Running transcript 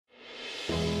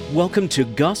Welcome to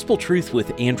Gospel Truth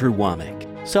with Andrew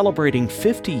Womack, celebrating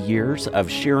 50 years of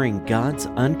sharing God's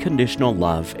unconditional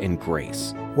love and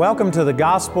grace. Welcome to the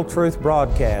Gospel Truth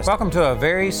broadcast. Welcome to a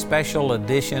very special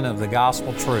edition of the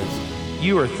Gospel Truth.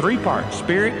 You are three parts,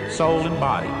 spirit, soul, and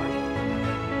body.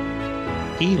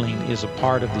 Healing is a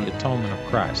part of the atonement of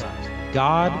Christ.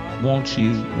 God wants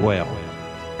you well.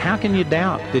 How can you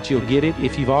doubt that you'll get it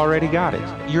if you've already got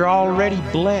it? You're already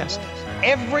blessed.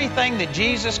 Everything that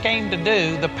Jesus came to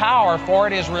do, the power for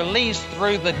it is released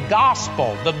through the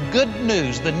gospel, the good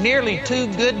news, the nearly too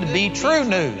good to be true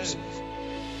news.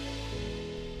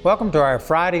 Welcome to our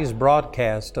Friday's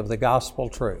broadcast of the Gospel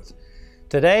Truth.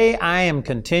 Today I am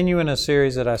continuing a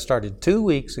series that I started 2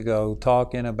 weeks ago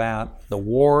talking about the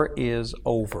war is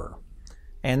over.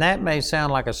 And that may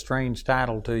sound like a strange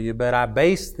title to you, but I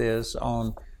based this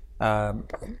on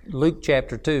Luke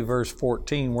chapter 2, verse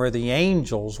 14, where the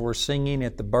angels were singing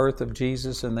at the birth of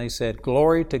Jesus, and they said,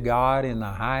 "Glory to God in the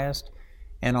highest,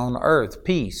 and on earth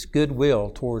peace, goodwill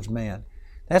towards men."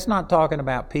 That's not talking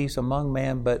about peace among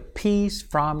men, but peace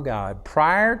from God.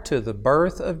 Prior to the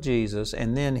birth of Jesus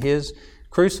and then His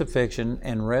crucifixion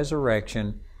and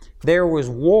resurrection, there was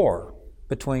war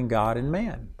between God and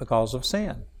man because of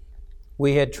sin.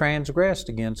 We had transgressed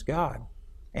against God.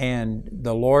 And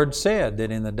the Lord said that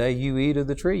in the day you eat of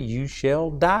the tree, you shall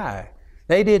die.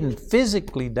 They didn't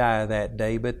physically die that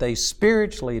day, but they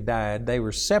spiritually died. They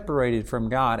were separated from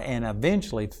God, and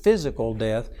eventually physical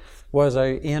death was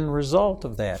an end result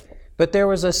of that. But there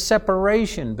was a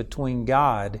separation between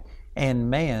God and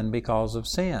man because of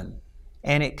sin.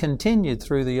 And it continued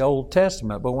through the Old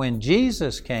Testament. But when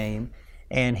Jesus came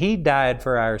and He died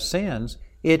for our sins,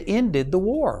 it ended the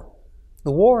war.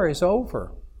 The war is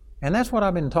over. And that's what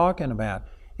I've been talking about.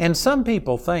 And some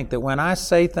people think that when I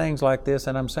say things like this,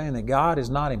 and I'm saying that God is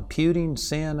not imputing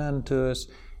sin unto us,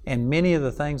 and many of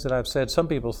the things that I've said, some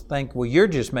people think, well, you're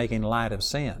just making light of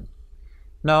sin.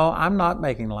 No, I'm not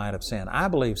making light of sin. I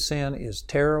believe sin is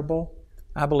terrible.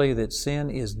 I believe that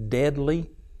sin is deadly.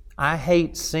 I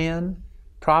hate sin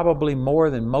probably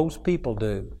more than most people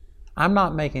do. I'm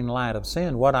not making light of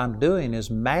sin. What I'm doing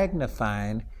is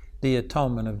magnifying the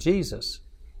atonement of Jesus.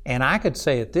 And I could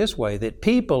say it this way, that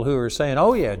people who are saying,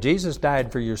 oh yeah, Jesus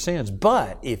died for your sins,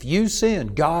 but if you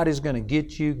sin, God is going to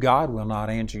get you, God will not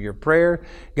answer your prayer,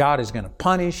 God is going to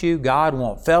punish you, God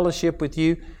won't fellowship with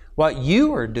you. What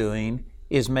you are doing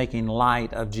is making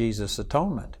light of Jesus'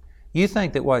 atonement. You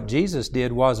think that what Jesus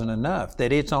did wasn't enough,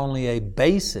 that it's only a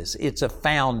basis, it's a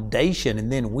foundation,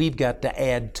 and then we've got to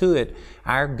add to it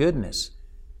our goodness.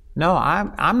 No,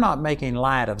 I'm not making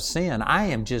light of sin. I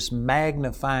am just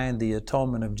magnifying the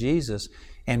atonement of Jesus.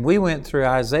 And we went through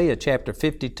Isaiah chapter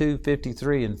 52,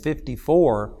 53, and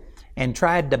 54 and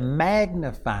tried to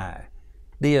magnify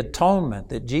the atonement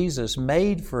that Jesus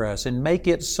made for us and make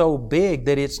it so big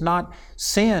that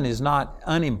sin is not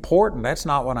unimportant. That's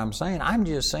not what I'm saying. I'm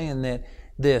just saying that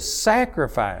this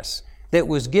sacrifice that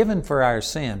was given for our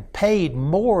sin paid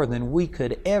more than we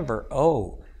could ever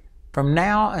owe. From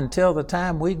now until the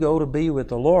time we go to be with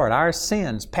the Lord, our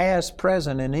sins, past,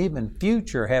 present, and even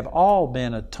future, have all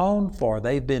been atoned for.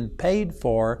 They've been paid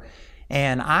for,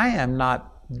 and I am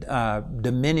not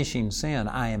diminishing sin.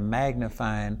 I am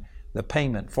magnifying the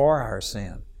payment for our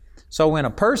sin. So when a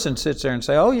person sits there and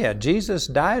says, oh yeah, Jesus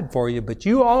died for you, but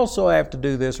you also have to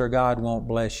do this or God won't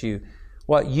bless you,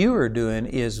 what you are doing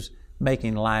is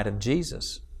making light of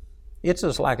Jesus. It's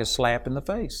just like a slap in the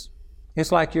face.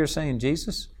 It's like you're saying,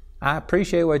 Jesus, I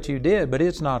appreciate what you did, but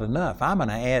it's not enough. I'm going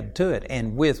to add to it.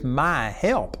 And with my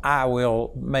help, I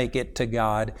will make it to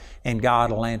God, and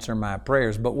God will answer my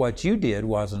prayers. But what you did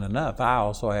wasn't enough. I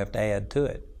also have to add to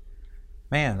it.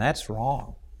 Man, that's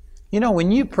wrong. You know,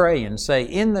 when you pray and say,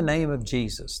 in the name of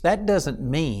Jesus, that doesn't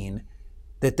mean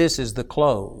that this is the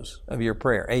close of your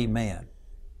prayer. Amen.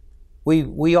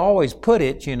 We always put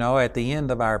it, at the end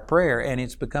of our prayer, and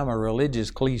it's become a religious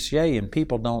cliche, and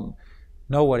people don't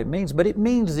know what it means, but it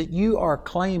means that you are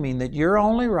claiming that your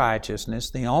only righteousness,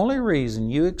 the only reason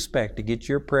you expect to get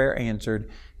your prayer answered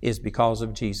is because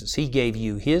of Jesus. He gave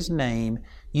you His name.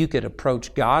 You could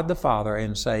approach God the Father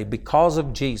and say, because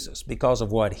of Jesus, because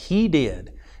of what He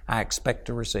did, I expect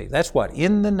to receive. That's what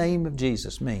in the name of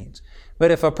Jesus means.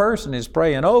 But if a person is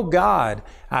praying, oh God,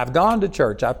 I've gone to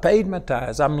church, I've paid my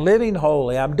tithes, I'm living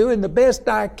holy, I'm doing the best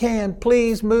I can,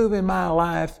 please move in my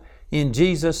life in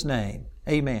Jesus' name.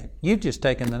 Amen. You've just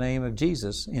taken the name of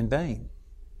Jesus in vain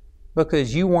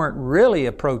because you weren't really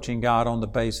approaching God on the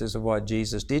basis of what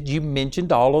Jesus did. You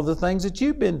mentioned all of the things that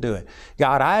you've been doing.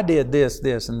 God, I did this,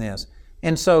 this, and this.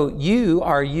 And so you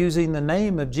are using the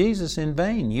name of Jesus in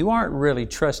vain. You aren't really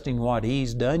trusting what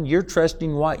He's done. You're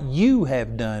trusting what you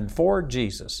have done for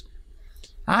Jesus.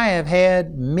 I have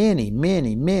had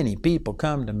many people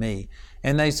come to me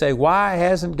and they say, why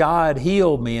hasn't God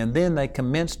healed me? And then they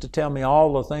commence to tell me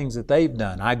all the things that they've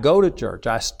done. I go to church,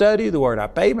 I study the Word, I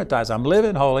pay my tithes, I'm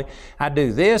living holy, I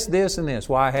do this, and this.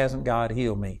 Why hasn't God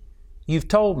healed me? You've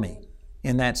told me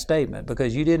in that statement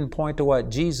because you didn't point to what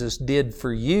Jesus did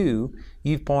for you.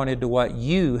 You've pointed to what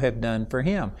you have done for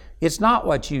Him. It's not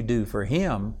what you do for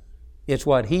Him. It's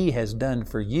what He has done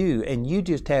for you, and you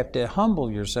just have to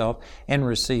humble yourself and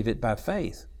receive it by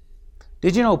faith.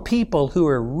 Did you know people who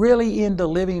are really into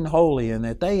living holy and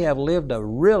that they have lived a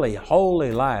really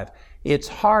holy life, it's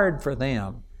hard for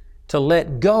them to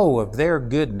let go of their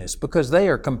goodness because they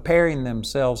are comparing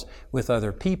themselves with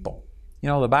other people. You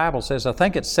know, the Bible says, I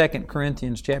think it's 2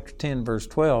 Corinthians chapter 10, verse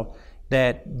 12,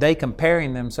 that they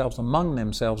comparing themselves among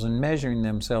themselves and measuring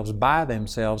themselves by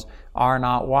themselves are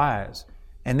not wise.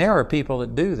 And there are people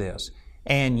that do this.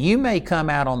 And you may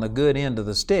come out on the good end of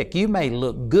the stick. You may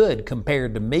look good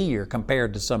compared to me or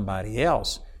compared to somebody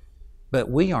else, but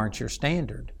we aren't your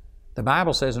standard. The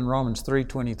Bible says in Romans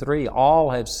 3:23,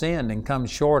 all have sinned and come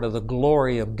short of the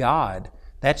glory of God.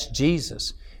 That's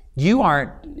Jesus.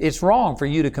 It's wrong for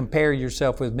you to compare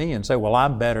yourself with me and say, well,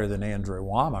 I'm better than Andrew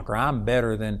Wommack, or I'm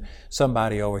better than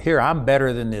somebody over here. I'm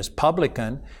better than this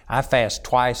publican. I fast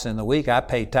twice in the week. I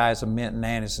pay tithes of mint and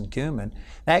anise and cumin.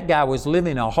 That guy was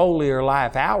living a holier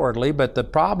life outwardly, but the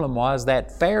problem was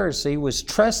that Pharisee was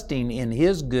trusting in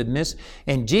his goodness,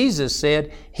 and Jesus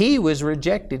said he was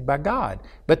rejected by God.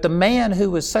 But the man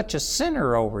who was such a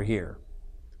sinner over here,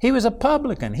 he was a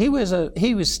publican. He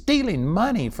was stealing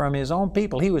money from his own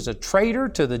people. He was a traitor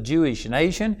to the Jewish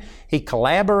nation. He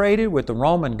collaborated with the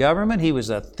Roman government. He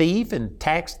was a thief and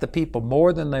taxed the people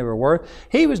more than they were worth.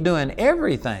 He was doing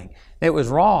everything that was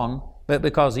wrong, but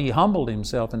because he humbled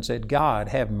himself and said, God,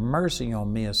 have mercy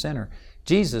on me, a sinner.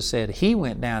 Jesus said he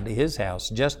went down to his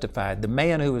house justified. The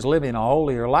man who was living a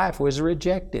holier life was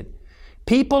rejected.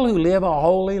 People who live a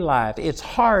holy life, it's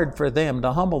hard for them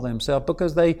to humble themselves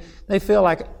because they feel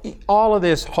like all of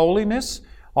this holiness,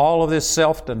 all of this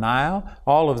self-denial,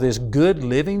 all of this good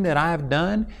living that I've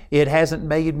done, it hasn't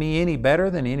made me any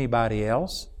better than anybody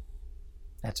else.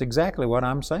 That's exactly what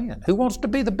I'm saying. Who wants to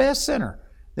be the best sinner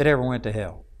that ever went to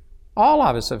hell? All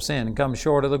of us have sinned and come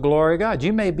short of the glory of God.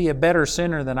 You may be a better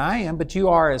sinner than I am, but you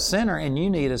are a sinner and you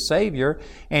need a Savior.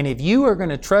 And if you are going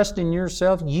to trust in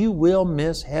yourself, you will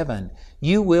miss heaven.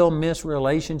 You will miss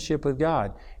relationship with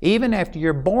God. Even after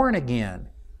you're born again,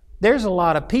 there's a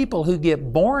lot of people who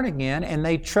get born again and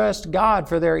they trust God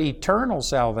for their eternal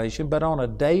salvation, but on a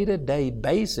day-to-day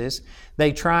basis,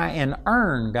 they try and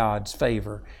earn God's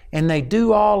favor. And they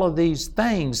do all of these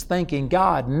things thinking,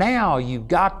 God, now you've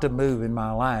got to move in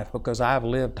my life because I've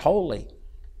lived holy.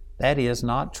 That is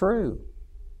not true.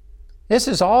 This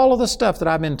is all of the stuff that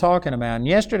I've been talking about. And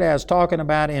yesterday I was talking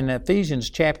about in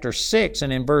Ephesians chapter 6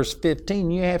 and in verse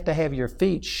 15, you have to have your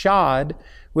feet shod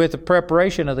with the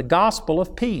preparation of the gospel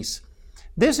of peace.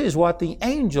 This is what the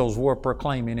angels were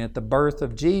proclaiming at the birth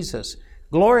of Jesus.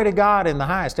 Glory to God in the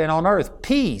highest, and on earth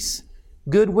peace,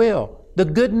 goodwill. The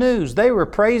good news. They were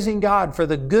praising God for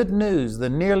the good news, the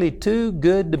nearly too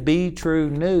good to be true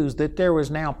news that there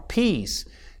was now peace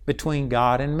between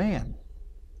God and man.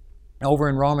 Over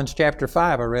in Romans chapter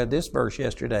 5, I read this verse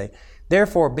yesterday.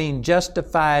 Therefore, being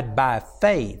justified by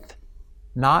faith,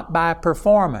 not by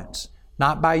performance,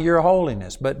 not by your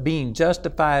holiness, but being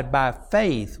justified by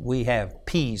faith, we have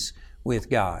peace with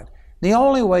God. The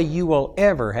only way you will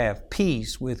ever have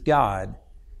peace with God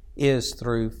is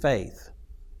through faith.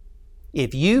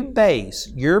 If you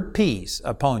base your peace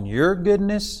upon your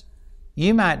goodness,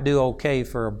 you might do okay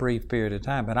for a brief period of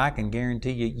time, but I can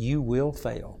guarantee you, you will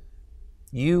fail.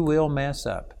 You will mess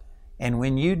up. And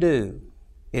when you do,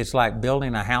 it's like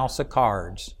building a house of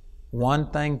cards.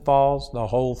 One thing falls, the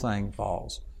whole thing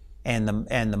falls. And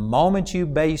the moment you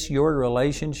base your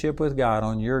relationship with God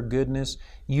on your goodness,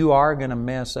 you are going to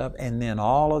mess up, and then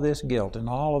all of this guilt and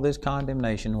all of this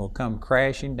condemnation will come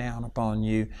crashing down upon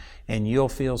you, and you'll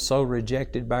feel so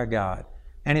rejected by God.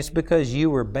 And it's because you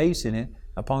were basing it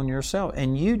upon yourself,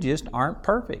 and you just aren't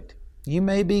perfect. You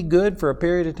may be good for a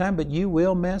period of time, but you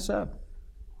will mess up.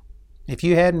 If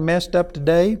you hadn't messed up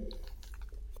today,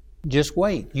 just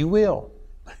wait. You will.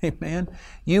 Amen.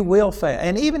 You will fail.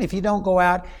 And even if you don't go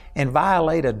out and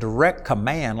violate a direct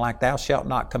command like thou shalt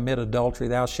not commit adultery,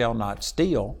 thou shalt not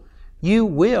steal, you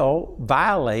will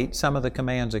violate some of the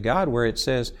commands of God where it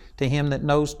says, to him that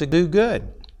knows to do good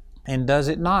and does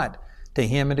it not, to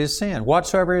him it is sin.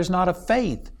 Whatsoever is not of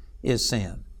faith is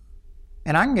sin.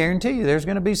 And I can guarantee you there's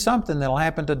going to be something that'll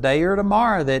happen today or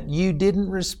tomorrow that you didn't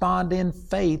respond in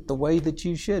faith the way that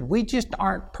you should. We just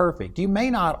aren't perfect. You may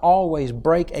not always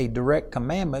break a direct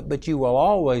commandment, but you will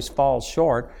always fall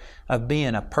short of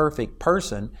being a perfect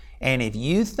person. And if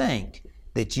you think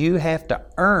that you have to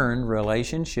earn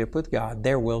relationship with God,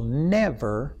 there will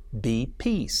never be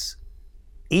peace.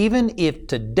 Even if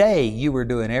today you were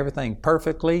doing everything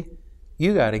perfectly,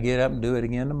 you got to get up and do it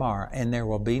again tomorrow, and there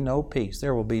will be no peace.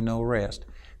 There will be no rest.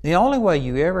 The only way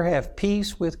you ever have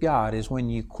peace with God is when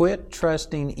you quit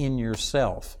trusting in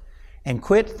yourself and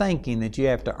quit thinking that you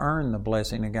have to earn the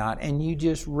blessing of God, and you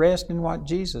just rest in what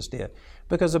Jesus did.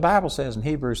 Because the Bible says in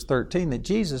Hebrews 13 that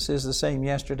Jesus is the same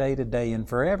yesterday, today, and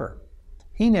forever.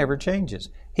 He never changes.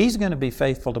 He's going to be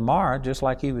faithful tomorrow just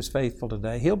like He was faithful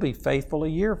today. He'll be faithful a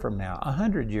year from now,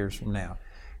 100 years from now.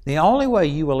 The only way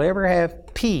you will ever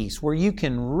have peace where you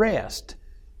can rest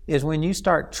is when you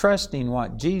start trusting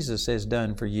what Jesus has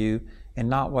done for you and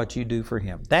not what you do for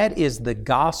Him. That is the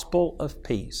gospel of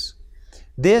peace.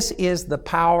 This is the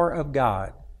power of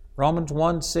God. Romans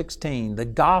 1:16, the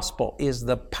gospel is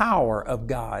the power of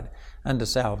God unto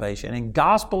salvation. And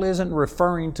gospel isn't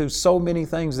referring to so many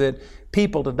things that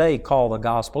people today call the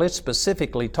gospel. It's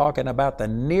specifically talking about the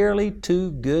nearly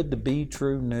too good to be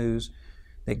true news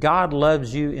that God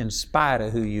loves you in spite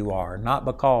of who you are, not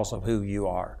because of who you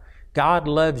are. God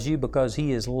loves you because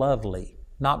He is lovely,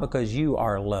 not because you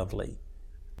are lovely.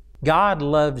 God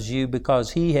loves you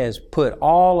because He has put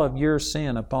all of your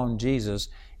sin upon Jesus,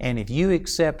 and if you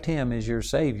accept Him as your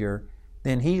Savior,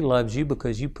 then He loves you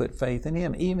because you put faith in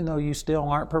Him, even though you still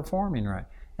aren't performing right.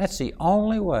 That's the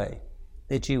only way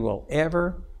that you will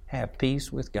ever have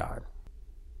peace with God.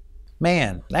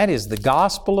 Man, that is the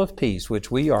gospel of peace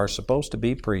which we are supposed to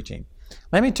be preaching.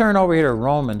 Let me turn over here to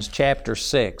Romans chapter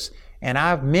 6. And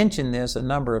I've mentioned this a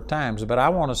number of times, but I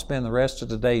want to spend the rest of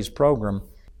today's program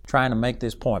trying to make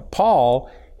this point. Paul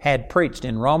had preached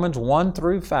in Romans 1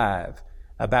 through 5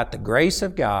 about the grace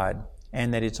of God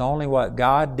and that it's only what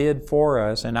God did for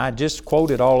us. And I just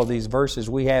quoted all of these verses.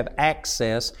 We have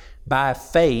access by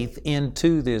faith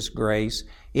into this grace.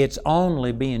 It's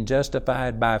only being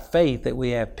justified by faith that we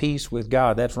have peace with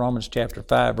God. That's Romans chapter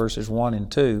 5, verses 1 and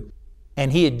 2.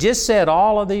 And he had just said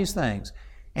all of these things.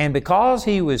 And because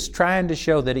he was trying to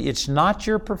show that it's not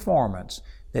your performance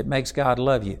that makes God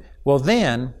love you, well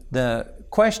then the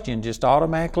question just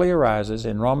automatically arises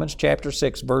in Romans chapter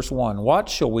 6, verse 1. What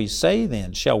shall we say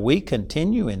then? Shall we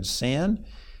continue in sin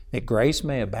that grace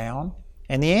may abound?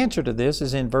 And the answer to this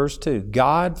is in verse 2.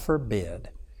 God forbid.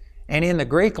 And in the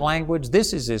Greek language,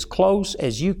 this is as close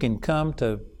as you can come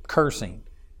to cursing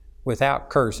without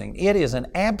cursing. It is an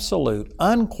absolute,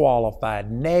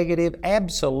 unqualified, negative,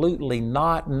 absolutely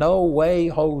not, no way,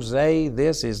 Jose,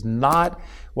 this is not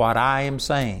what I am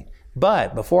saying.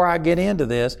 But before I get into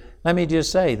this, let me just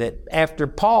say that after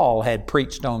Paul had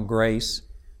preached on grace,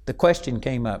 the question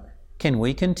came up, can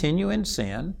we continue in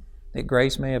sin that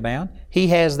grace may abound? He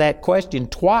has that question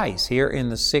twice here in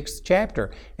the 6th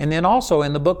chapter. And then also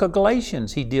in the book of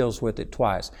Galatians, he deals with it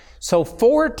twice. So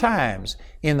 4 times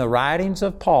in the writings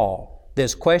of Paul,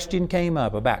 this question came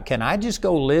up about, can I just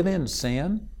go live in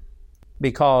sin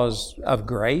because of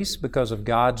grace, because of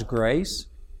God's grace?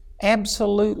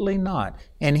 Absolutely not.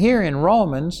 And here in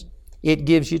Romans, it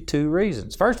gives you 2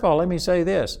 reasons. First of all, let me say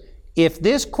this. If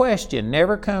this question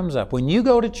never comes up, when you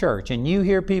go to church and you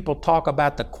hear people talk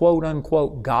about the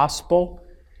quote-unquote gospel,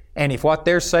 and if what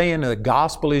they're saying the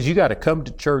gospel is you got to come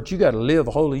to church, you got to live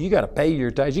holy, you got to pay your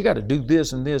tithes, you got to do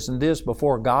this and this and this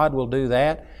before God will do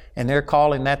that, and they're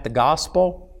calling that the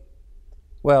gospel,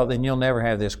 well, then you'll never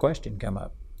have this question come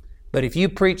up. But if you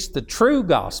preach the true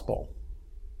gospel,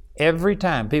 every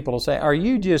time people will say, are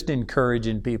you just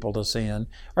encouraging people to sin?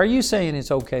 Are you saying it's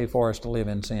okay for us to live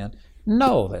in sin?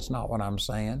 No, that's not what I'm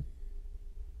saying.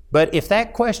 But if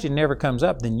that question never comes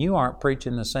up, then you aren't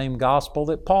preaching the same gospel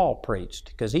that Paul preached,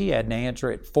 because he had to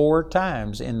answer it 4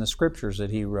 times in the scriptures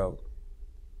that he wrote.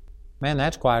 Man,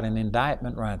 that's quite an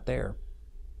indictment right there.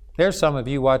 There's some of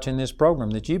you watching this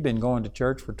program that you've been going to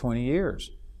church for 20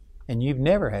 years, and you've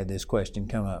never had this question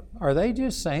come up. Are they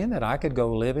just saying that I could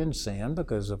go live in sin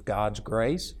because of God's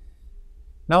grace?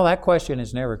 No, that question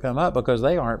has never come up because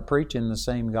they aren't preaching the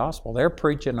same gospel. They're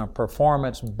preaching a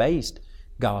performance-based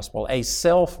gospel, a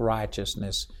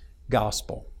self-righteousness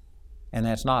gospel. And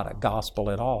that's not a gospel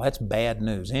at all. That's bad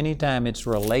news. Anytime it's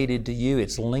related to you,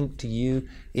 it's linked to you,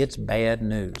 it's bad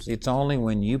news. It's only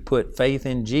when you put faith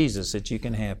in Jesus that you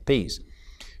can have peace.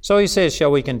 So he says,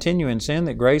 shall we continue in sin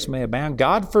that grace may abound?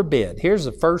 God forbid. Here's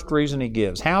the first reason he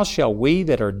gives. How shall we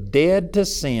that are dead to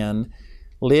sin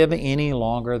live any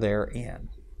longer therein?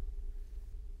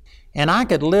 And I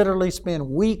could literally spend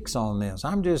weeks on this.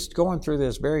 I'm just going through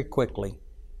this very quickly.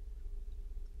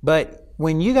 But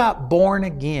when you got born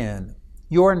again,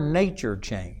 your nature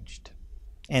changed.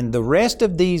 And the rest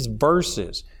of these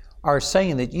verses are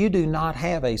saying that you do not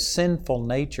have a sinful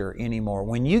nature anymore.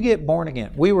 When you get born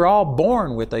again, we were all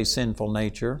born with a sinful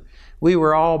nature. We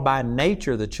were all by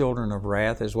nature the children of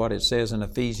wrath, is what it says in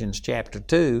Ephesians chapter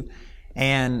 2.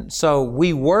 And so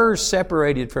we were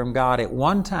separated from God at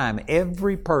one time.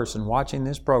 Every person watching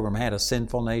this program had a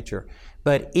sinful nature.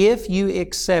 But if you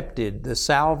accepted the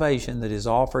salvation that is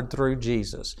offered through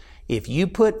Jesus, if you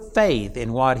put faith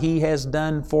in what He has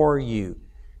done for you,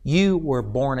 you were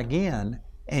born again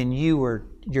and your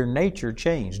nature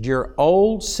changed. Your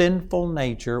old sinful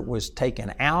nature was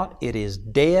taken out. It is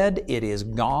dead. It is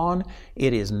gone.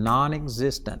 It is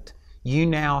non-existent. You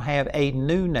now have a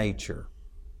new nature.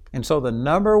 And so the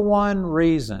number one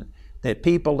reason that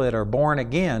people that are born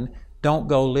again don't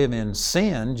go live in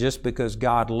sin just because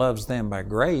God loves them by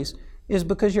grace is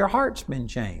because your heart's been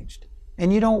changed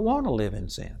and you don't want to live in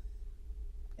sin.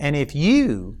 And if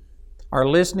you are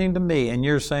listening to me and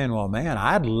you're saying, well, man,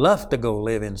 I'd love to go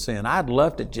live in sin. I'd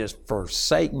love to just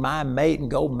forsake my mate and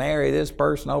go marry this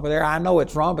person over there. I know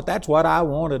it's wrong, but that's what I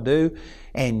want to do.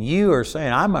 And you are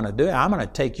saying, I'm going to do it. I'm going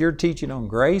to take your teaching on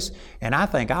grace, and I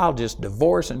think I'll just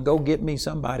divorce and go get me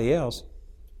somebody else.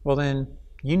 Well, then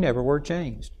you never were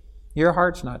changed. Your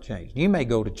heart's not changed. You may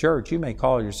go to church. You may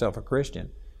call yourself a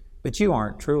Christian, but you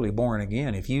aren't truly born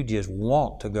again if you just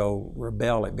want to go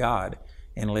rebel at God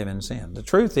and live in sin. The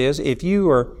truth is, if you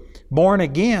are born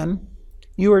again,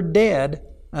 you are dead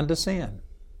unto sin.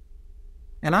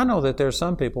 And I know that there's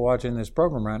some people watching this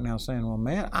program right now saying, well,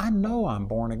 man, I know I'm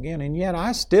born again, and yet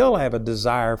I still have a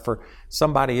desire for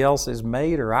somebody else's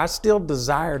mate, or I still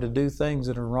desire to do things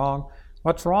that are wrong.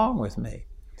 What's wrong with me?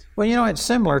 Well, you know, it's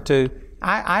similar to,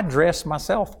 I dress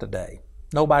myself today.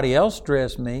 Nobody else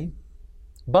dressed me,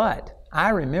 but I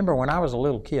remember when I was a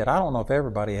little kid, I don't know if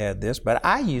everybody had this, but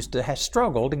I used to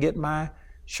struggle to get my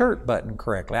shirt buttoned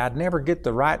correctly. I'd never get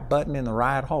the right button in the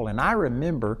right hole. And I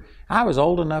remember, I was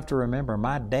old enough to remember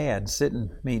my dad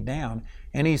sitting me down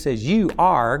and he says, you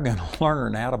are going to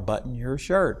learn how to button your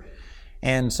shirt.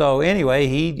 And so anyway,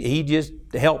 he just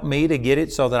helped me to get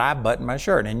it so that I buttoned my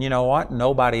shirt. And you know what?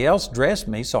 Nobody else dressed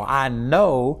me, so I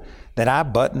know that I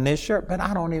buttoned this shirt, but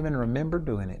I don't even remember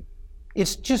doing it.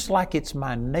 It's just like it's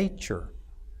my nature.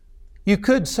 You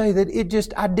could say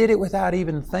that I did it without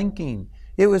even thinking.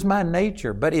 It was my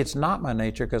nature, but it's not my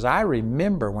nature because I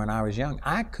remember when I was young,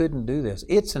 I couldn't do this.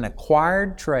 It's an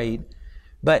acquired trait,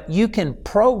 but you can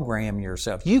program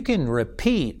yourself. You can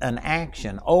repeat an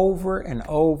action over and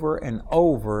over and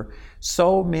over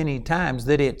so many times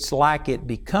that it's like it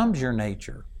becomes your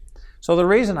nature. So the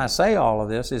reason I say all of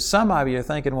this is some of you are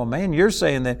thinking, well, man, you're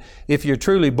saying that if you're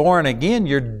truly born again,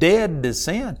 you're dead to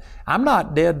sin. I'm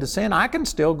not dead to sin. I can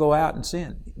still go out and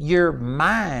sin. Your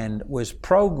mind was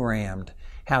programmed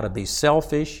how to be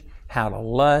selfish, how to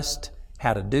lust,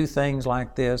 how to do things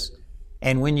like this.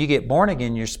 And when you get born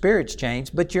again, your spirit's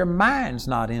changed, but your mind's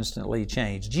not instantly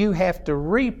changed. You have to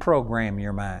reprogram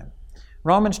your mind.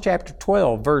 Romans chapter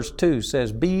 12, verse 2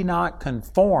 says, be not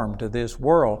conformed to this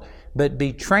world, but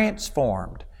be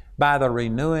transformed by the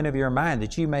renewing of your mind,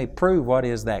 that you may prove what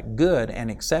is that good and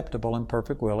acceptable and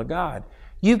perfect will of God.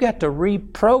 You've got to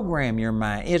reprogram your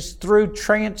mind. It's through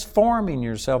transforming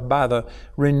yourself by the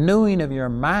renewing of your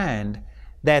mind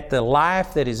that the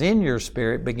life that is in your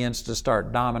spirit begins to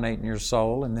start dominating your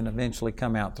soul and then eventually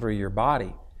come out through your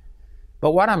body.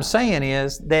 But what I'm saying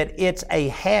is that it's a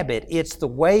habit. It's the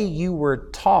way you were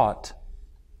taught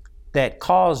that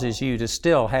causes you to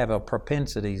still have a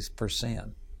propensity for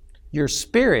sin. Your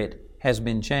spirit has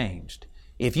been changed.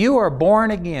 If you are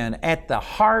born again at the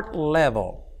heart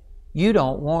level, you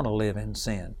don't want to live in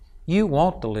sin. You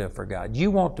want to live for God.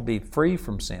 You want to be free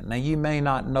from sin. Now, you may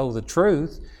not know the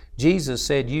truth. Jesus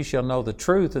said, you shall know the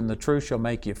truth, and the truth shall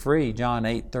make you free, John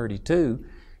 8:32.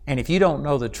 And if you don't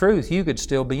know the truth, you could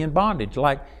still be in bondage.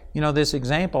 Like, this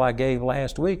example I gave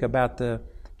last week about the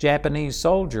Japanese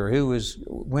soldier who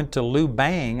went to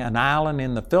Lubang, an island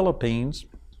in the Philippines,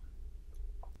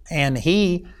 and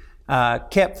he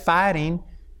kept fighting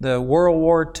the World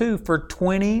War II for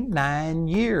 29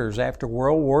 years after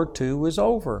World War II was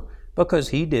over because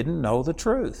he didn't know the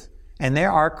truth. And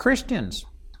there are Christians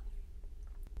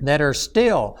that are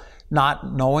still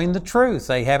not knowing the truth.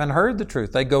 They haven't heard the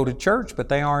truth. They go to church, but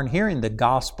they aren't hearing the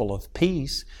gospel of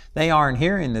peace. They aren't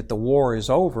hearing that the war is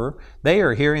over. They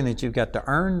are hearing that you've got to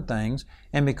earn things,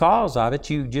 and because of it,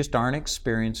 you just aren't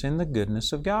experiencing the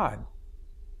goodness of God.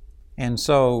 And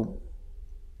so,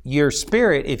 your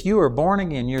spirit, if you are born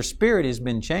again, your spirit has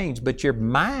been changed, but your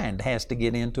mind has to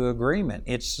get into agreement.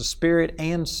 It's the spirit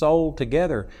and soul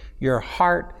together. Your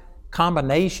heart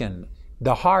combination.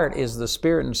 The heart is the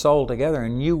spirit and soul together,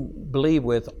 and you believe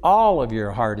with all of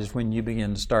your heart is when you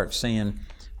begin to start seeing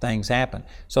things happen.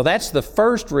 So that's the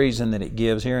first reason that it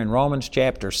gives here in Romans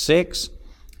chapter 6.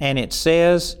 And it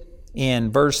says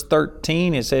in verse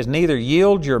 13, it says, "Neither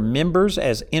yield your members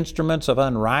as instruments of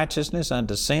unrighteousness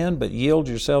unto sin, but yield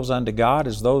yourselves unto God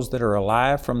as those that are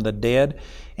alive from the dead,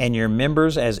 and your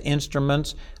members as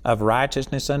instruments of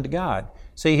righteousness unto God."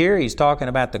 See, here he's talking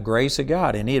about the grace of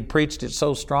God, and he had preached it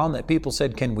so strong that people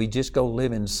said, can we just go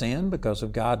live in sin because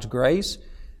of God's grace?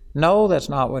 No, that's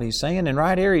not what he's saying. And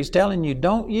right here he's telling you,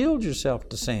 don't yield yourself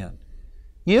to sin.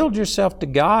 Yield yourself to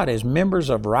God as members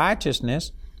of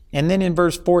righteousness. And then in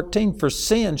verse 14, "For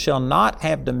sin shall not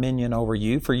have dominion over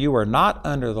you, for you are not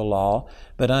under the law,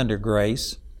 but under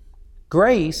grace."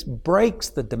 Grace breaks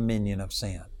the dominion of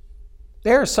sin.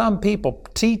 There are some people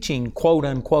teaching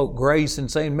quote-unquote grace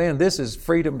and saying, man, this is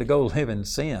freedom to go live in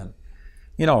sin.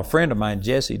 You know, a friend of mine,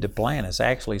 Jesse Duplantis,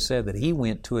 actually said that he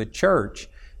went to a church,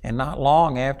 and not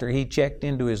long after he checked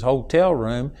into his hotel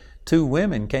room, 2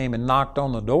 women came and knocked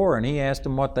on the door, and he asked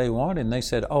them what they wanted, and they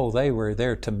said, oh, they were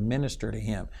there to minister to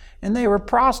him. And they were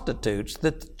prostitutes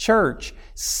that the church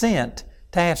sent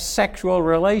to have sexual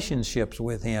relationships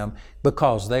with him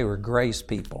because they were grace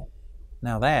people.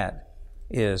 Now that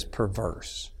is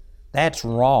perverse. That's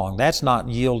wrong. That's not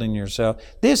yielding yourself.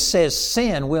 This says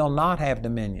sin will not have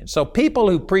dominion. So people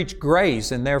who preach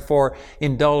grace and therefore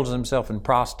indulge themselves in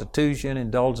prostitution,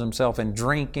 indulge themselves in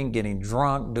drinking, getting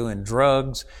drunk, doing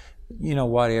drugs, you know,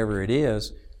 whatever it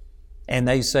is, and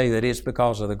they say that it's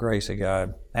because of the grace of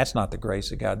God. That's not the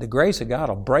grace of God. The grace of God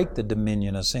will break the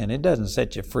dominion of sin. It doesn't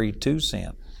set you free to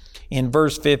sin. In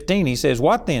verse 15, he says,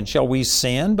 "What then? Shall we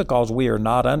sin because we are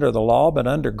not under the law but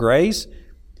under grace?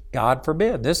 God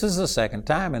forbid." This is the second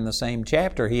time in the same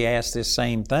chapter he asks this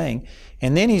same thing.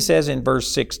 And then he says in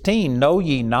verse 16, "Know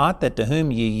ye not that to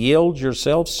whom ye yield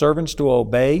yourselves servants to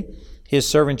obey, his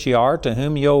servants ye are, to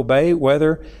whom ye obey,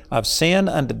 whether of sin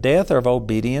unto death or of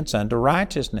obedience unto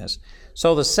righteousness?"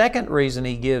 So the second reason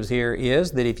he gives here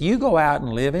is that if you go out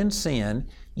and live in sin,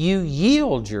 you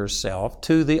yield yourself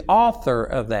to the author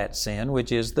of that sin,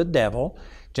 which is the devil.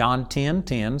 John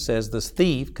 10:10 says, "The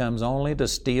thief comes only to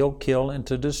steal, kill, and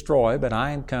to destroy, but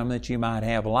I am come that you might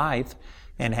have life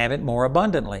and have it more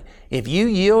abundantly." If you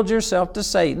yield yourself to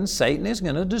Satan, Satan is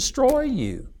going to destroy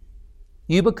you.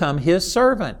 You become his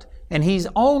servant, and he's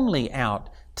only out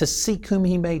to seek whom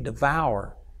he may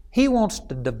devour. He wants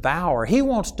to devour. He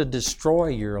wants to destroy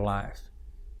your life.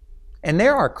 And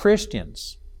there are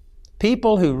Christians,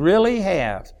 people who really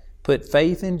have put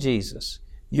faith in Jesus.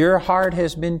 Your heart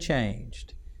has been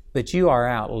changed, but you are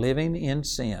out living in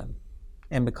sin,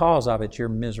 and because of it, you're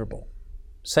miserable.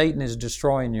 Satan is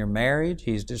destroying your marriage.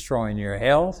 He's destroying your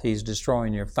health. He's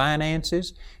destroying your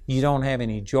finances. You don't have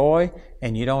any joy,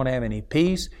 and you don't have any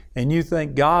peace, and you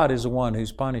think God is the one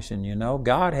who's punishing you. No,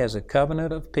 God has a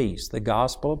covenant of peace, the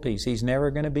gospel of peace. He's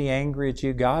never going to be angry at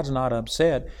you. God's not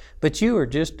upset, but you are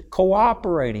just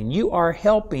cooperating. You are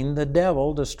helping the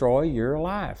devil destroy your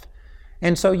life.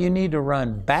 And so you need to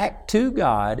run back to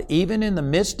God, even in the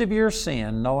midst of your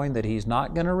sin, knowing that He's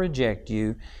not going to reject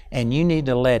you, and you need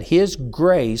to let His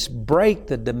grace break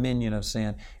the dominion of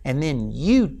sin, and then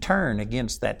you turn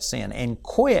against that sin and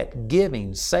quit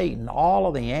giving Satan all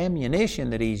of the ammunition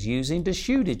that he's using to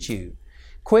shoot at you.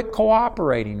 Quit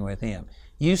cooperating with him.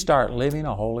 You start living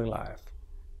a holy life.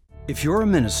 If you're a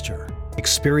minister,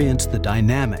 experience the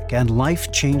dynamic and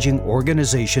life-changing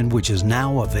organization which is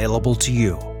now available to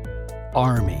you.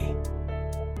 Army.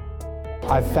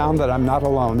 I've found that I'm not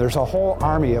alone. There's a whole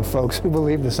army of folks who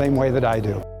believe the same way that I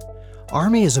do.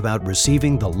 Army is about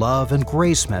receiving the love and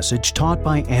grace message taught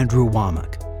by Andrew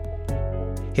Wommack.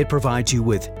 It provides you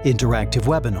with interactive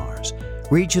webinars,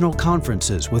 regional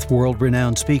conferences with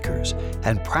world-renowned speakers,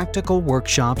 and practical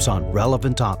workshops on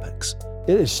relevant topics.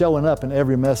 It is showing up in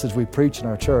every message we preach in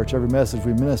our church, every message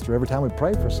we minister, every time we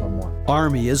pray for someone.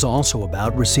 Army is also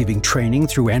about receiving training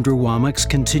through Andrew Wommack's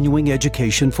Continuing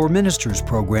Education for Ministers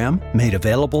program, made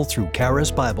available through Charis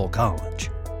Bible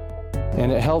College.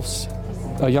 And it helps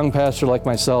a young pastor like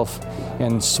myself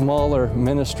and smaller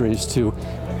ministries to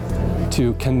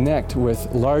connect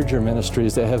with larger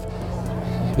ministries that have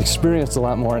experienced a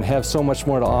lot more and have so much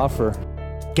more to offer.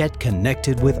 Get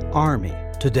connected with Army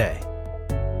today.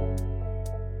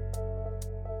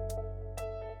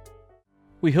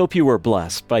 We hope you were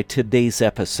blessed by today's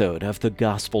episode of The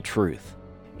Gospel Truth.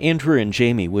 Andrew and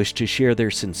Jamie wish to share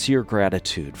their sincere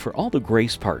gratitude for all the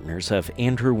grace partners of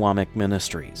Andrew Wommack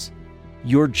Ministries.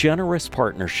 Your generous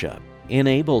partnership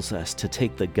enables us to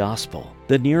take the gospel,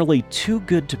 the nearly too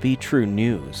good to be true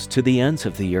news, to the ends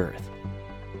of the earth.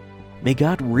 May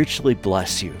God richly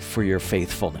bless you for your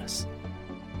faithfulness.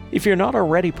 If you're not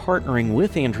already partnering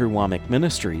with Andrew Wommack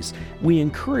Ministries, we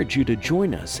encourage you to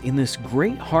join us in this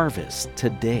great harvest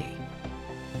today.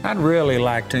 I'd really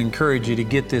like to encourage you to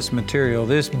get this material.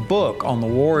 This book on The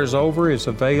War is Over is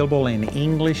available in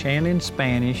English and in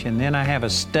Spanish, and then I have a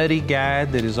study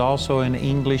guide that is also in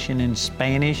English and in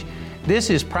Spanish. This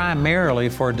is primarily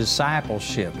for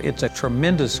discipleship. It's a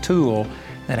tremendous tool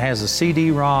that has a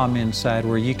CD-ROM inside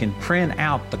where you can print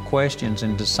out the questions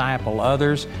and disciple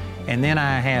others. And then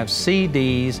I have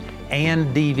CDs and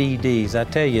DVDs. I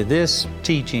tell you, this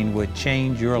teaching would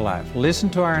change your life. Listen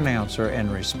to our announcer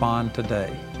and respond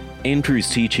today. Andrew's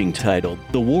teaching, titled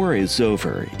The War is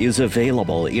Over, is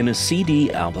available in a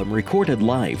CD album recorded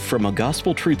live from a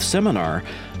Gospel Truth seminar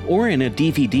or in a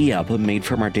DVD album made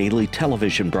from our daily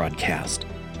television broadcast.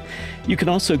 You can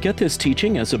also get this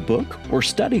teaching as a book or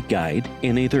study guide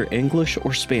in either English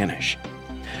or Spanish.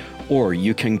 Or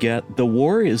you can get the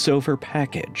War is Over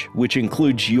package, which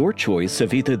includes your choice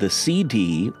of either the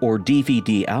CD or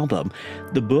DVD album,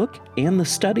 the book, and the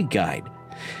study guide.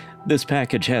 This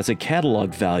package has a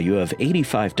catalog value of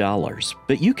 $85,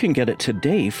 but you can get it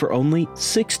today for only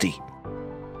 $60.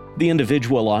 The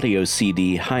individual audio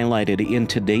CD highlighted in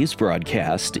today's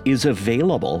broadcast is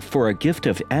available for a gift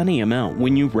of any amount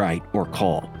when you write or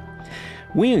call.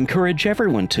 We encourage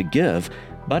everyone to give,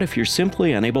 but if you're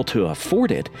simply unable to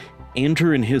afford it,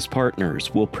 Andrew and his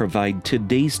partners will provide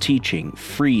today's teaching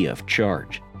free of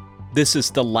charge. This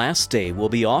is the last day we'll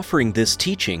be offering this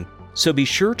teaching, so be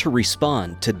sure to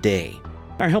respond today.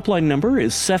 Our helpline number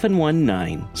is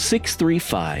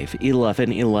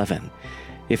 719-635-1111.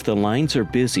 If the lines are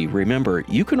busy, remember,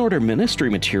 you can order ministry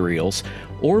materials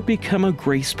or become a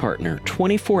grace partner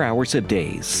 24 hours a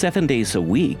day, 7 days a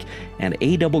week at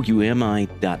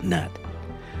awmi.net.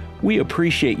 We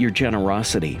appreciate your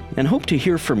generosity and hope to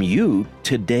hear from you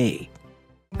today.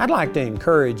 I'd like to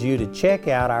encourage you to check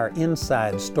out our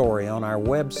inside story on our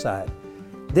website.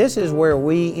 This is where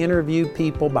we interview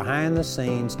people behind the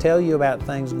scenes, tell you about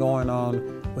things going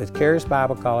on with Charis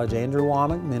Bible College, Andrew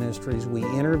Wommack Ministries. We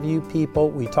interview people.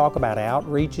 We talk about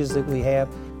outreaches that we have.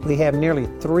 We have nearly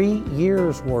 3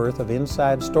 years worth of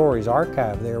inside stories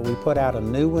archived there. We put out a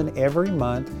new one every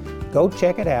month. Go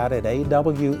check it out at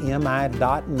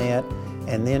awmi.net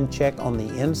and then check on the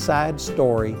inside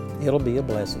story. It'll be a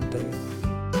blessing to you.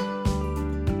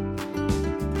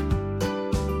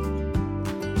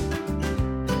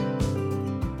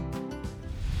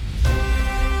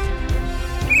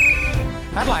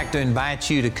 I'd like to invite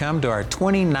you to come to our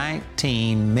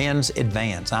 2019 Men's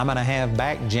Advance. I'm going to have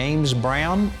back James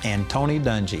Brown and Tony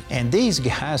Dungy. And these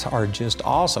guys are just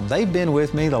awesome. They've been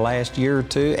with me the last year or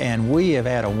two, and we have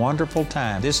had a wonderful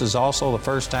time. This is also the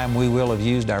first time we will have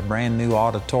used our brand new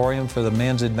auditorium for the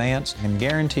Men's Advance. And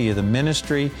guarantee you the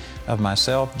ministry of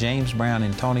myself, James Brown,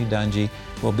 and Tony Dungy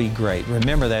will be great.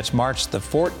 Remember, that's March the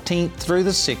 14th through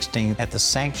the 16th at the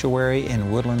Sanctuary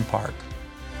in Woodland Park.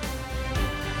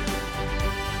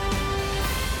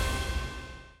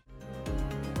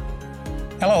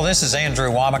 Hello, this is Andrew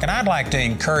Wommack, and I'd like to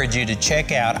encourage you to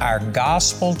check out our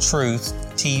Gospel Truth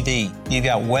TV. You've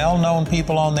got well-known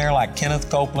people on there like Kenneth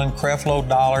Copeland, Creflo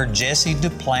Dollar, Jesse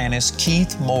Duplantis,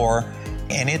 Keith Moore,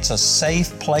 and it's a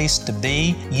safe place to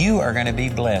be. You are going to be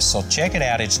blessed. So check it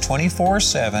out. It's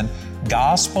 24/7,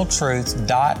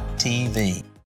 gospeltruth.tv.